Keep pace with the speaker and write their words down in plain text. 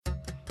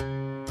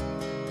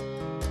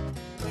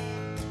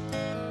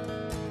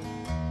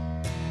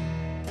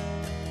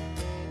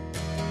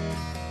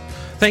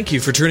Thank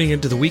you for tuning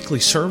into the weekly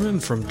sermon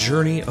from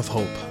Journey of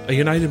Hope, a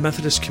United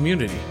Methodist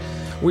community.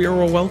 We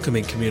are a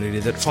welcoming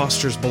community that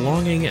fosters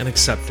belonging and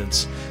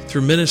acceptance.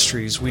 Through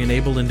ministries, we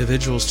enable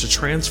individuals to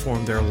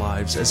transform their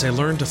lives as they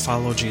learn to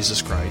follow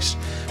Jesus Christ.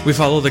 We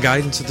follow the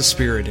guidance of the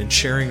Spirit in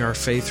sharing our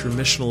faith through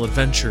missional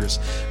adventures,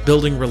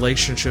 building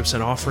relationships,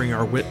 and offering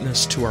our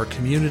witness to our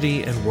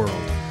community and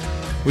world.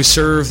 We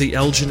serve the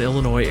Elgin,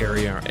 Illinois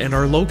area and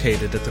are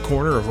located at the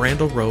corner of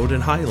Randall Road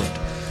and Highland.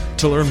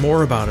 To learn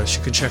more about us,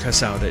 you can check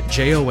us out at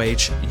johumc.org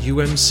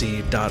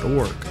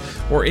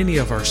or any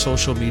of our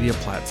social media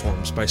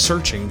platforms by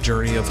searching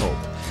Journey of Hope.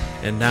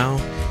 And now,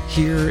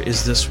 here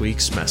is this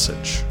week's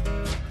message.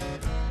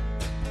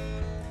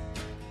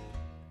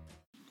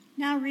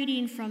 Now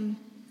reading from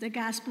the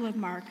Gospel of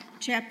Mark,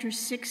 chapter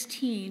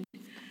 16,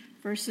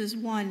 verses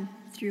 1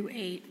 through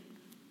 8.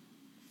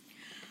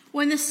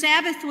 When the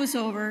Sabbath was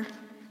over,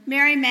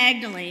 Mary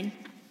Magdalene,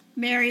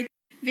 Mary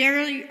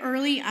very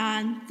early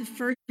on the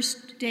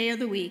first day of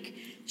the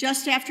week,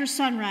 just after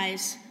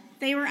sunrise,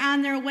 they were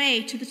on their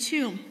way to the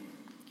tomb.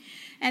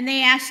 And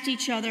they asked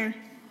each other,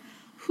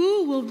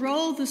 "Who will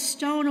roll the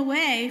stone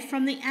away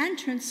from the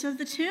entrance of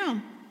the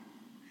tomb?"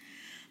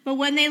 But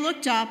when they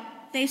looked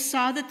up, they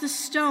saw that the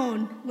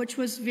stone, which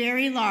was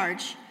very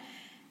large,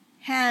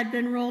 had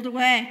been rolled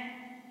away.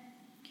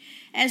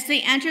 As they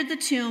entered the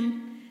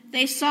tomb,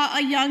 they saw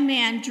a young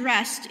man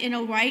dressed in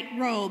a white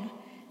robe,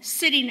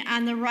 sitting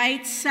on the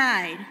right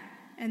side,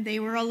 and they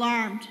were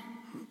alarmed.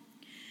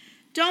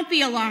 "Don't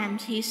be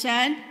alarmed," he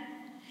said.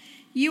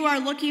 "You are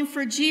looking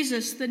for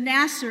Jesus the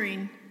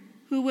Nazarene,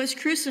 who was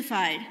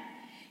crucified.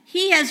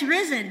 He has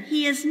risen.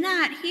 He is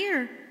not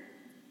here.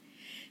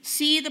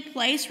 See the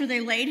place where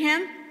they laid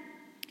him?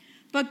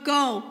 But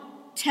go,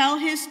 tell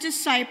his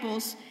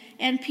disciples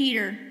and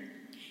Peter,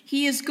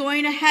 he is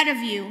going ahead of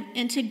you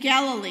into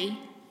Galilee.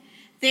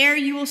 There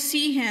you will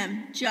see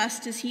him,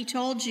 just as he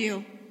told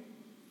you."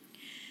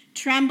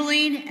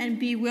 Trembling and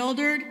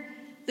bewildered,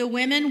 the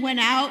women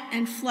went out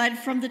and fled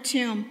from the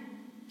tomb.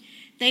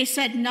 They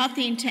said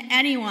nothing to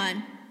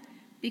anyone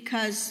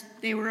because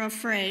they were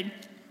afraid.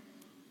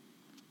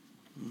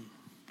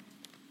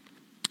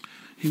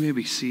 You may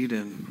be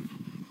seated.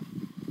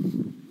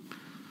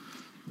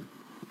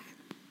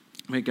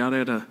 May God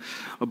add a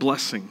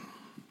blessing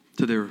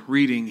to their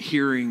reading,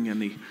 hearing, and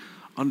the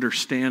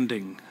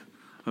understanding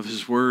of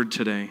His Word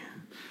today.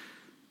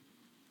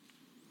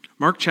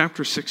 Mark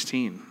chapter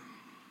 16.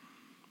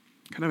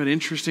 Kind of an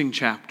interesting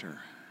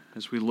chapter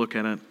as we look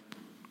at it.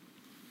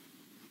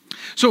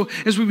 So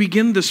as we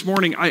begin this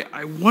morning,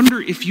 I wonder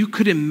if you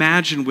could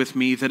imagine with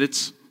me that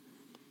it's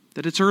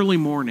early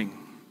morning.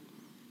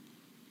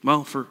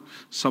 Well, for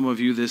some of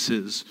you, this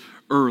is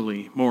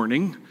early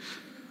morning.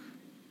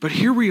 But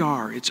here we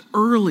are. It's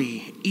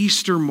early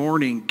Easter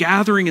morning,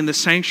 gathering in the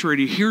sanctuary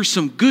to hear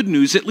some good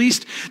news. At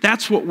least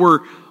that's what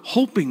we're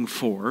hoping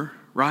for,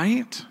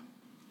 right?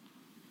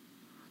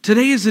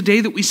 Today is the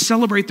day that we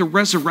celebrate the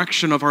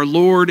resurrection of our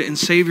Lord and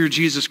Savior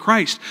Jesus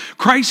Christ.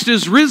 Christ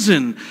is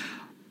risen.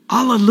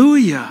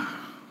 Alleluia.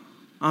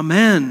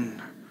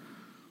 Amen.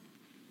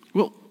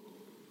 Well,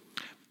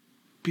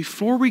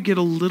 before we get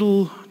a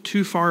little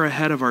too far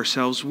ahead of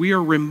ourselves, we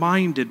are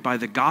reminded by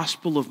the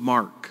Gospel of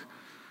Mark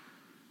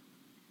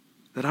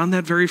that on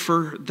that very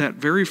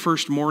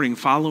first morning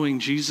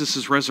following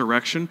Jesus'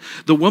 resurrection,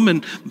 the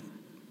woman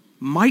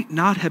might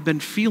not have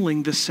been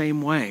feeling the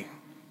same way.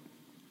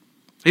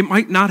 It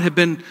might not have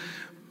been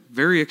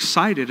very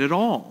excited at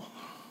all.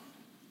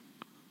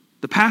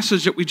 The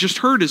passage that we just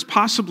heard is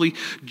possibly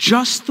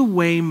just the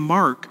way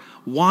Mark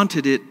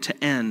wanted it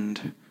to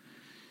end.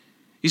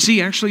 You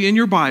see, actually in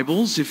your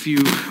Bibles, if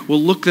you will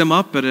look them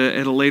up at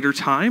a later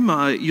time,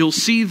 you'll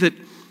see that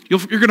you're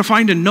going to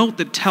find a note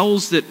that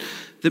tells that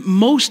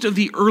most of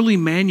the early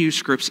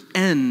manuscripts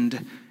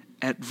end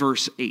at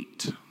verse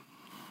 8.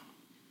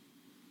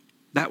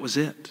 That was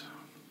it.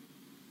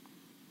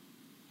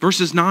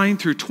 Verses 9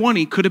 through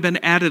 20 could have been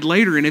added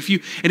later, and if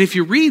you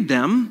read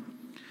them,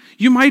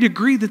 you might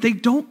agree that they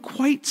don't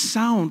quite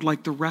sound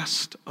like the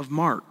rest of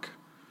Mark.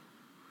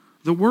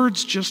 The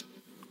words just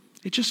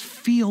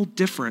feel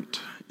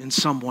different in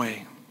some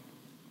way.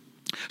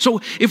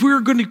 So if we were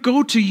going to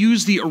go to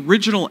use the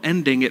original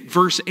ending at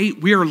verse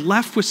 8, we are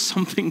left with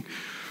something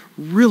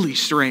really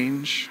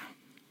strange.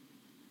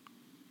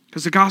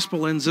 Because the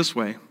gospel ends this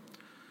way.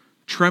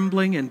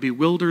 Trembling and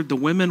bewildered, the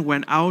women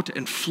went out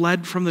and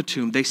fled from the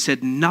tomb. They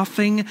said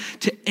nothing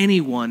to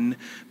anyone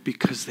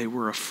because they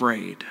were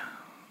afraid.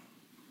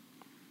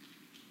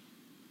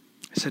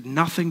 They said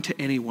nothing to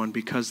anyone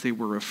because they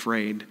were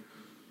afraid.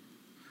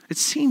 It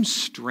seems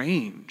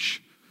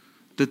strange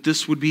that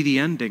this would be the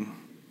ending.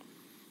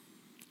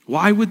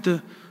 Why would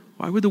the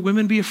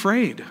women be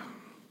afraid?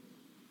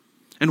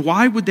 And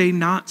why would they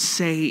not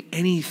say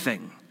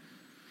anything?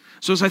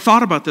 So as I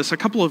thought about this, a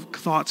couple of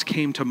thoughts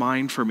came to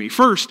mind for me.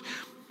 First,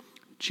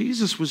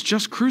 Jesus was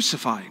just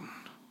crucified.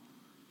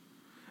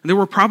 And there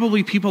were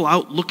probably people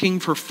out looking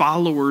for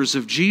followers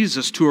of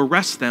Jesus to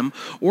arrest them,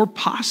 or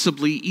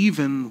possibly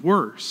even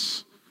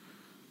worse.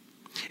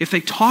 If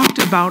they talked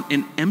about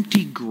an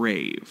empty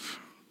grave,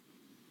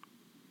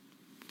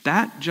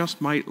 that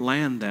just might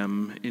land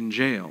them in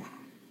jail.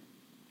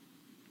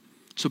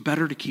 So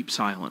better to keep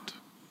silent,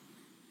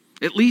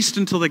 at least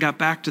until they got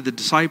back to the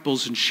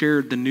disciples and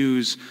shared the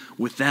news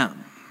with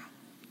them.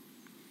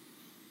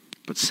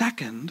 But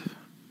second,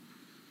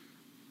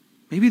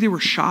 maybe they were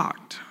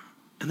shocked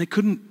and they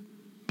couldn't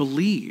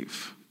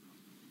believe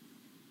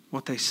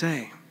what they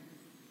say.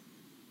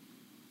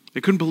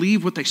 They couldn't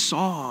believe what they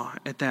saw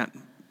at that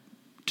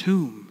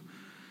tomb.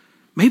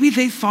 Maybe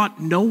they thought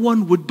no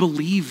one would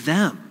believe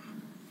them.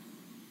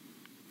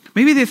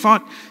 Maybe they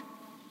thought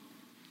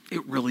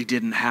it really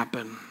didn't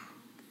happen.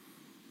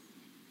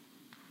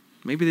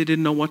 Maybe they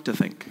didn't know what to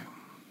think.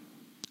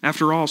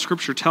 After all,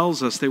 Scripture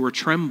tells us they were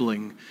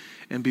trembling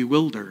and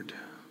bewildered.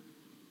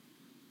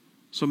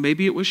 So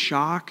maybe it was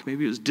shock,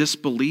 maybe it was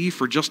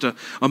disbelief, or just a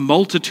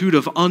multitude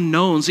of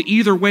unknowns.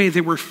 Either way,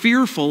 they were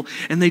fearful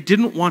and they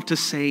didn't want to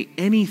say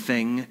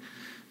anything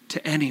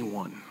to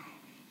anyone.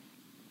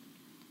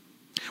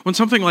 When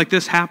something like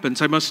this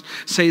happens, I must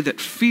say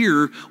that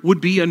fear would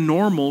be a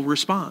normal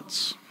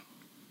response.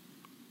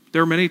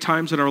 There are many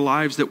times in our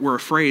lives that we're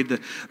afraid. That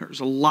there's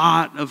a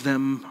lot of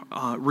them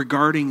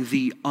regarding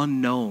the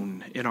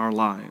unknown in our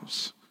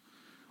lives.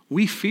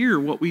 We fear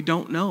what we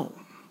don't know.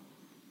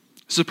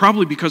 This is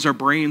probably because our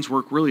brains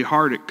work really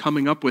hard at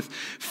coming up with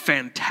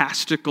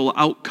fantastical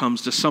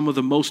outcomes to some of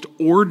the most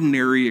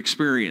ordinary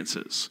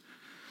experiences.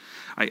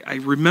 I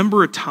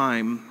remember a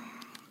time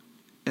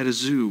at a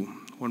zoo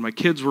when my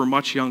kids were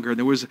much younger.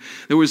 There was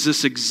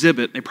this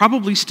exhibit. They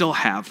probably still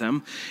have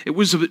them. It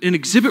was an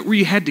exhibit where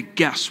you had to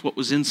guess what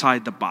was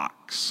inside the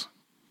box.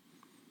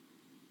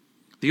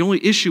 The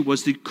only issue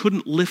was that you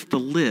couldn't lift the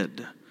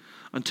lid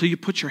until you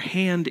put your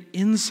hand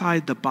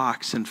inside the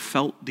box and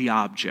felt the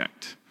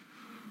object.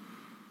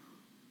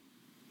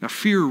 Now,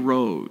 fear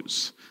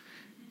rose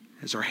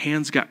as our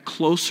hands got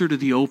closer to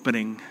the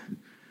opening,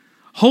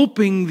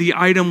 hoping the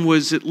item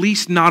was at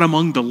least not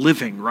among the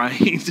living,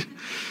 right?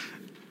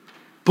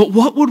 But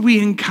what would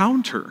we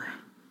encounter?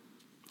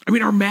 I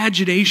mean, our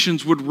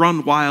imaginations would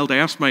run wild. I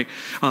asked my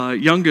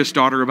youngest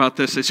daughter about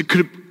this. I said,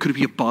 could it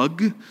be a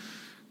bug?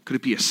 Could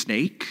it be a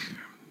snake?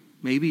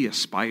 Maybe a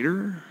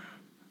spider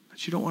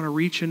that you don't want to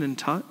reach in and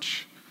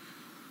touch?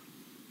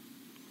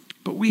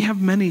 But we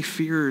have many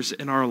fears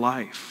in our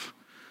life,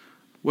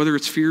 whether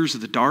it's fears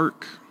of the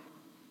dark,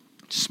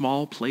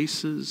 small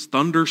places,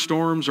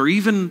 thunderstorms, or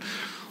even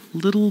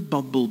little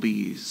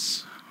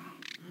bumblebees.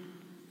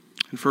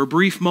 And for a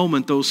brief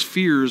moment, those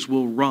fears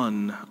will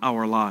run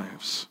our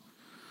lives.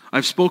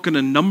 I've spoken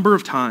a number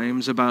of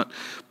times about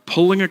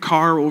pulling a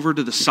car over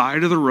to the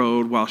side of the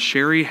road while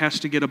Sherry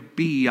has to get a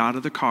bee out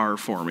of the car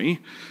for me.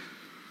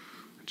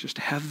 Just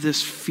have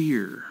this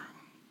fear.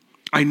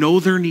 I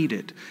know they're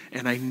needed,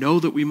 and I know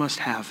that we must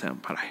have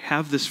them, but I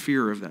have this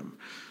fear of them.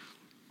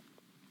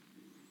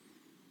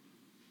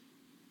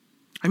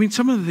 I mean,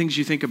 some of the things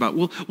you think about,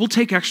 we'll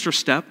take extra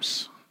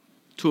steps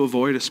to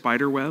avoid a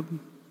spider web.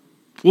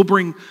 We'll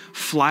bring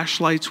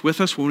flashlights with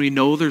us when we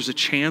know there's a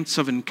chance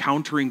of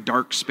encountering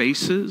dark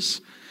spaces.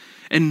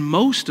 And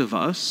most of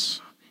us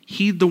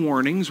heed the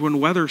warnings when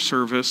Weather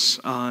Service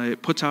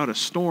puts out a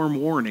storm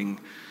warning.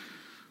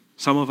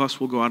 Some of us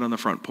will go out on the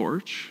front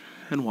porch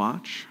and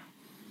watch.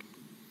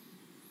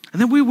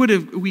 And then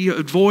we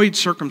avoid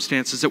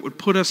circumstances that would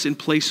put us in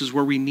places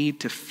where we need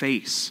to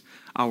face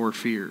our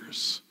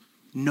fears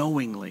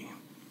knowingly.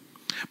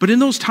 But in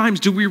those times,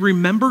 do we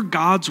remember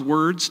God's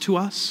words to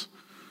us?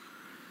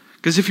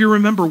 Because if you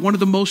remember, one of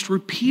the most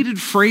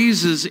repeated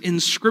phrases in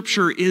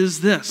Scripture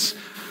is this: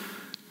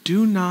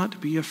 do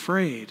not be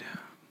afraid.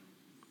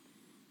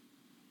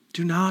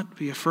 Do not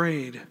be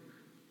afraid.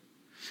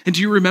 And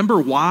do you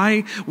remember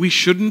why we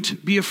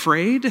shouldn't be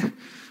afraid?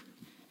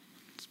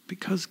 It's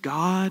because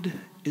God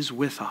is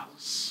with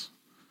us,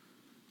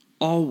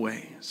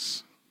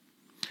 always.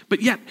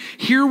 But yet,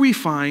 here we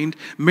find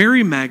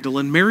Mary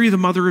Magdalene, Mary the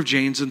mother of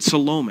James, and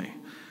Salome,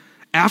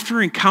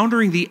 after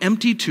encountering the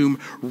empty tomb,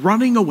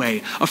 running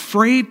away,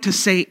 afraid to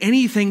say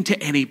anything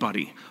to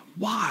anybody.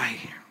 Why?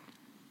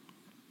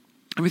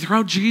 I mean,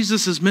 throughout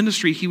Jesus'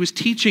 ministry, he was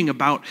teaching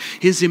about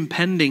his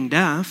impending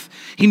death.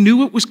 He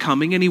knew it was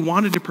coming, and he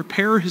wanted to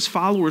prepare his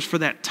followers for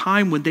that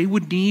time when they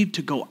would need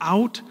to go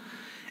out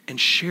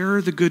and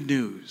share the good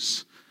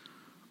news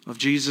of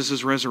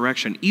Jesus'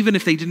 resurrection, even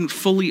if they didn't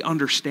fully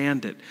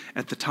understand it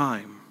at the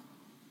time.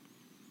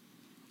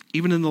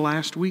 Even in the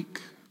last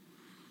week,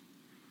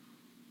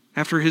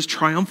 after his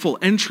triumphal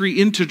entry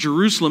into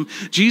Jerusalem,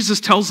 Jesus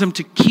tells them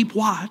to keep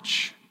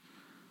watch.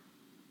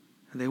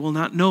 They will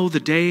not know the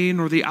day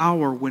nor the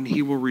hour when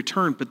he will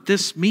return. But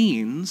this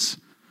means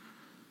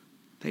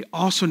they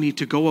also need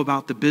to go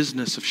about the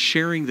business of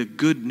sharing the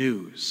good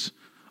news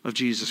of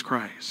Jesus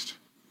Christ.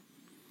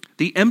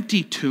 The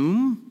empty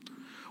tomb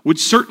would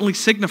certainly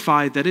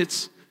signify that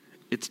it's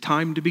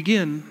time to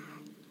begin.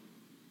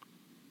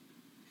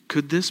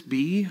 Could this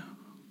be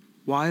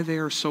why they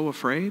are so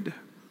afraid?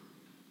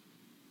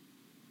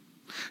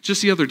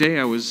 Just the other day,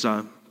 I was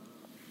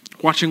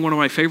watching one of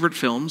my favorite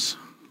films,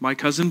 My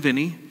Cousin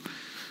Vinny.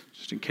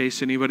 Just in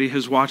case anybody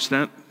has watched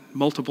that,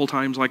 multiple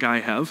times like I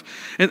have.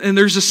 And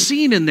there's a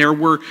scene in there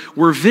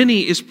where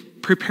Vinny is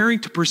preparing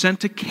to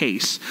present a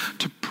case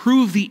to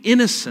prove the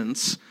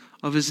innocence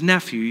of his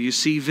nephew. You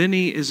see,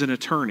 Vinny is an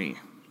attorney,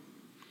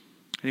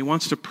 and he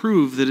wants to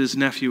prove that his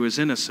nephew is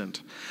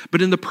innocent.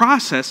 But in the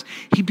process,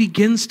 he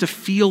begins to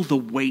feel the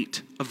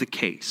weight of the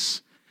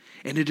case.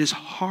 And it is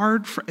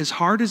as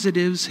hard as it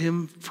is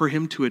for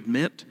him to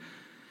admit,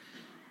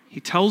 he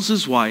tells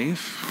his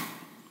wife,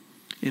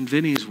 in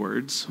Vinny's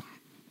words,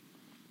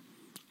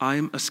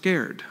 "I'm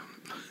scared."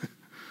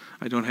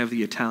 I don't have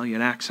the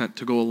Italian accent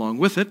to go along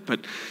with it,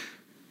 but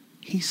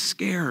he's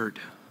scared.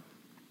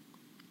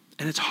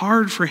 And it's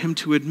hard for him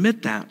to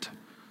admit that.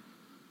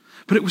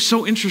 But it was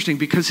so interesting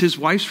because his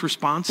wife's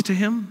response to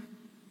him,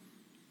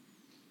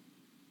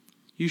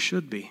 "You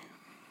should be.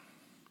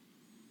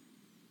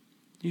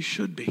 You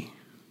should be."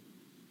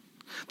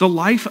 The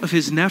life of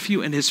his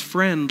nephew and his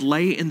friend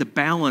lay in the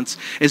balance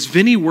as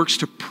Vinny works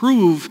to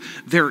prove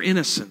their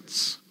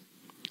innocence.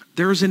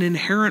 There's an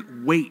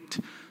inherent weight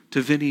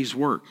to Vinny's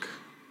work.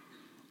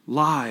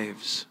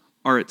 Lives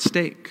are at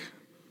stake.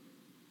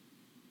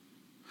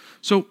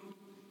 So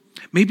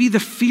maybe the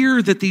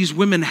fear that these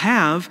women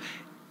have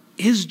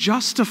is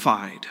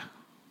justified.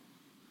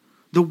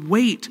 The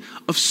weight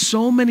of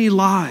so many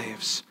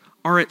lives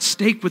are at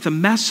stake with a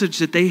message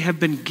that they have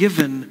been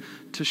given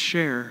to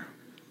share.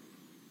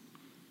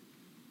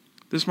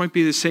 This might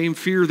be the same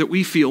fear that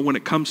we feel when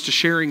it comes to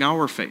sharing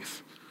our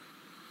faith,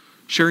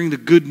 sharing the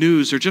good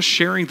news, or just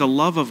sharing the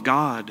love of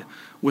God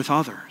with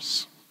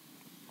others.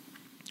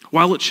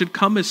 While it should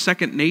come as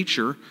second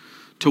nature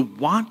to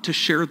want to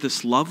share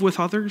this love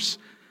with others,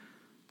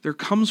 there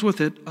comes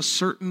with it a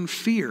certain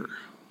fear.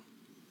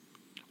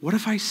 What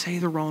if I say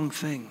the wrong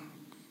thing?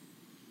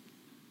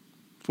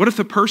 What if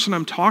the person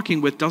I'm talking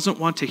with doesn't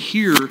want to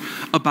hear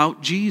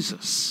about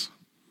Jesus?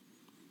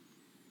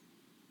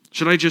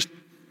 Should I just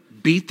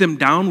beat them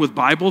down with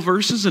Bible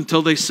verses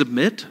until they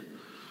submit?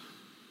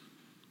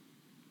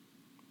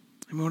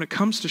 I mean, when it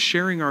comes to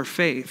sharing our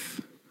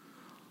faith,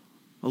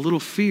 a little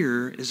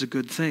fear is a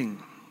good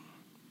thing.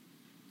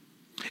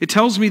 It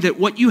tells me that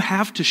what you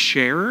have to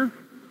share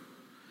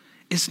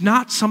is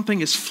not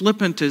something as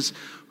flippant as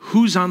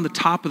who's on the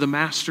top of the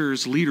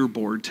Masters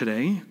leaderboard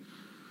today,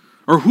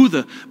 or who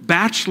the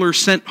bachelor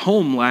sent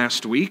home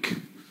last week,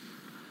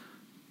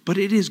 but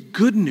it is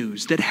good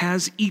news that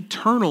has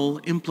eternal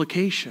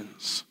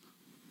implications.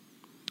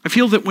 I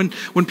feel that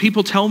when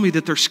people tell me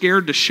that they're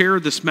scared to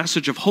share this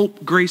message of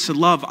hope, grace, and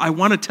love, I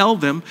want to tell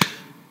them,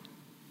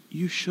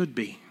 you should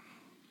be.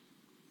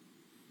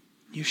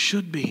 You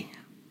should be.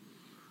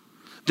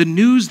 The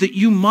news that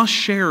you must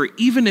share,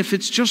 even if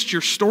it's just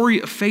your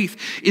story of faith,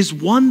 is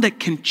one that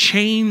can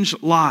change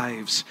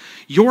lives.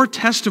 Your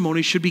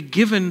testimony should be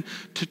given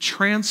to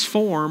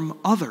transform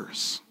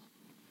others.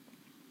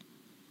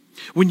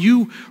 When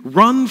you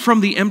run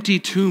from the empty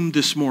tomb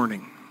this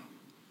morning,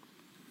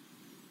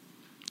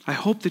 I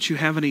hope that you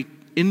have any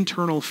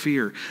internal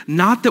fear.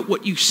 Not that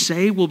what you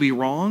say will be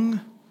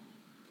wrong,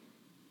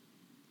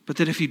 but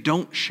that if you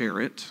don't share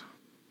it,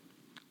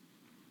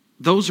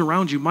 those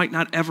around you might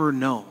not ever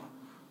know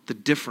the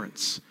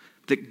difference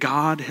that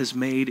God has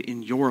made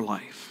in your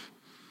life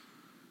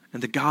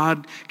and that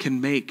God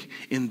can make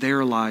in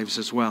their lives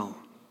as well.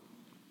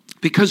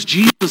 Because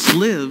Jesus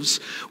lives,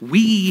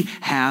 we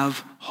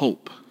have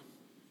hope.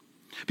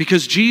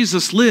 Because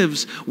Jesus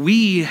lives,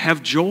 we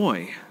have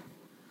joy.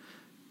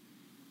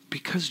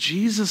 Because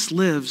Jesus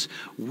lives,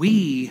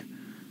 we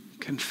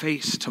can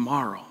face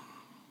tomorrow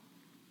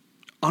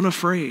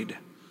unafraid,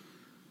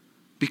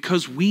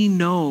 because we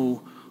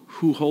know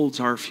who holds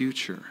our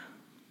future.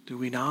 Do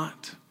we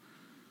not?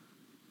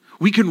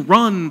 We can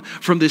run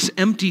from this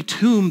empty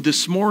tomb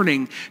this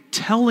morning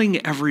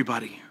telling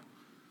everybody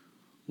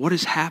what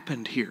has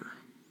happened here.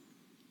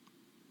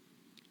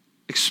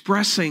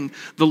 Expressing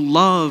the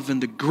love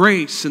and the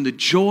grace and the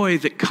joy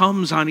that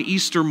comes on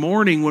Easter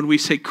morning when we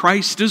say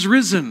Christ is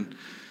risen.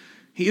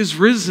 He is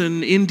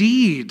risen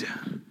indeed.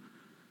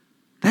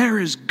 There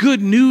is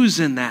good news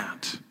in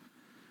that.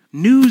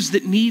 News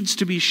that needs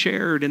to be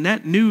shared, and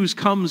that news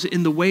comes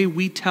in the way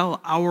we tell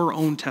our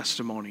own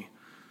testimony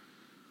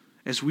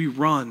as we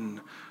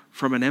run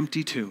from an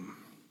empty tomb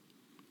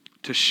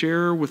to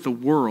share with the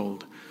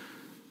world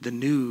the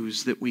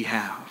news that we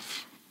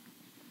have.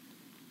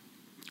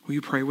 Will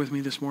you pray with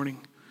me this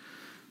morning?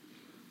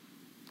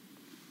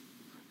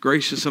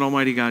 Gracious and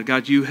almighty God,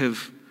 God, you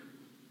have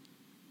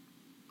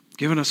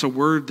given us a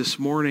word this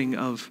morning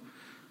of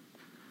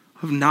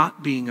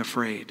not being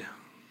afraid.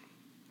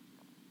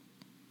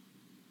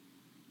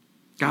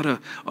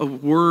 God, a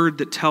word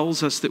that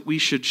tells us that we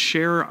should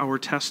share our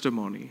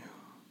testimony.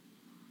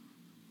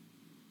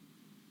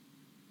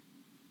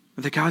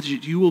 That God,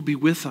 you will be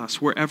with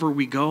us wherever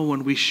we go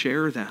when we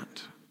share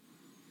that.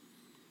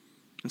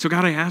 And so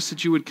God, I ask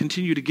that you would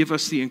continue to give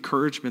us the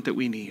encouragement that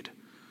we need.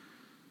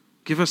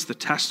 Give us the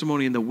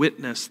testimony and the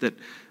witness that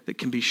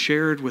can be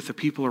shared with the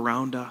people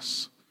around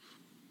us.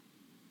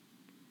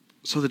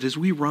 So that as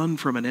we run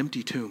from an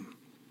empty tomb,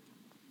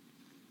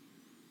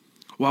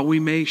 while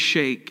we may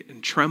shake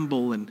and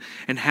tremble and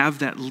have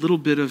that little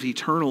bit of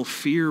eternal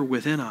fear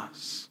within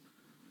us,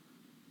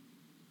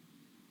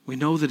 we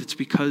know that it's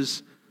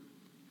because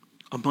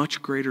a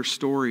much greater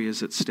story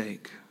is at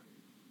stake.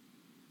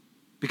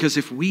 Because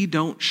if we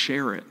don't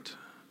share it,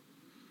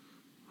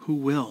 who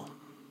will?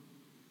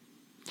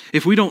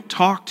 If we don't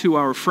talk to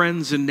our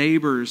friends and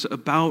neighbors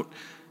about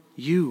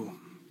you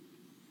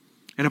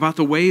and about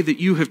the way that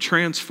you have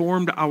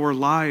transformed our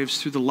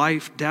lives through the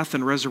life, death,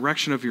 and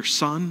resurrection of your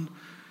Son,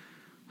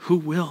 who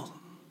will?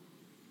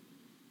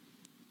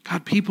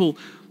 God, people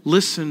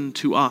listen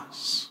to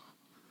us.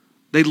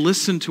 They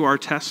listen to our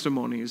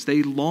testimonies.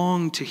 They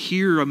long to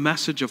hear a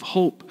message of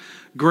hope,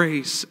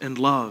 grace, and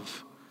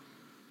love.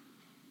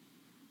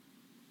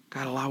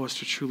 God, allow us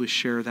to truly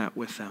share that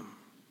with them.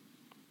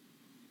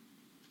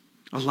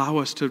 Allow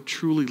us to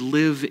truly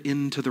live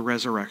into the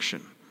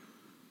resurrection.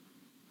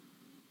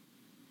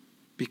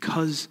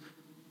 Because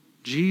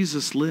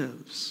Jesus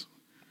lives,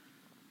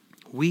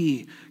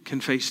 we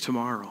can face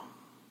tomorrow.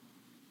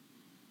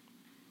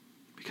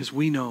 Because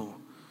we know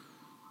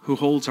who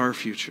holds our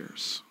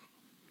futures.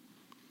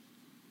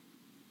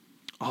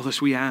 All this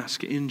we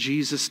ask in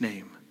Jesus'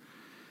 name.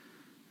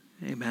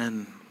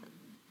 Amen.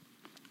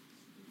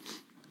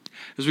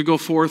 As we go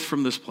forth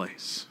from this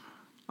place,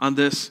 on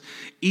this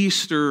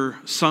Easter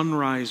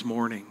sunrise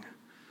morning,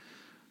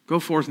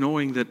 go forth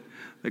knowing that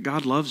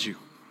God loves you,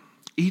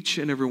 each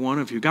and every one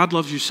of you. God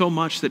loves you so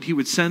much that he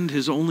would send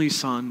his only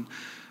Son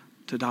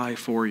to die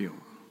for you.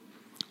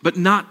 But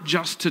not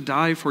just to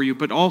die for you,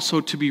 but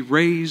also to be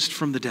raised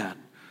from the dead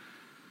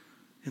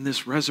in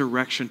this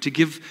resurrection, to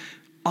give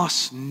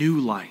us new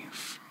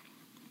life.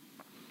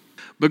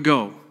 But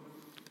go,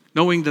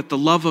 knowing that the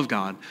love of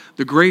God,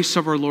 the grace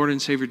of our Lord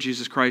and Savior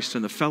Jesus Christ,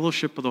 and the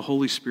fellowship of the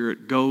Holy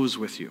Spirit goes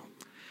with you.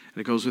 And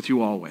it goes with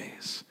you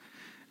always.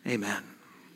 Amen.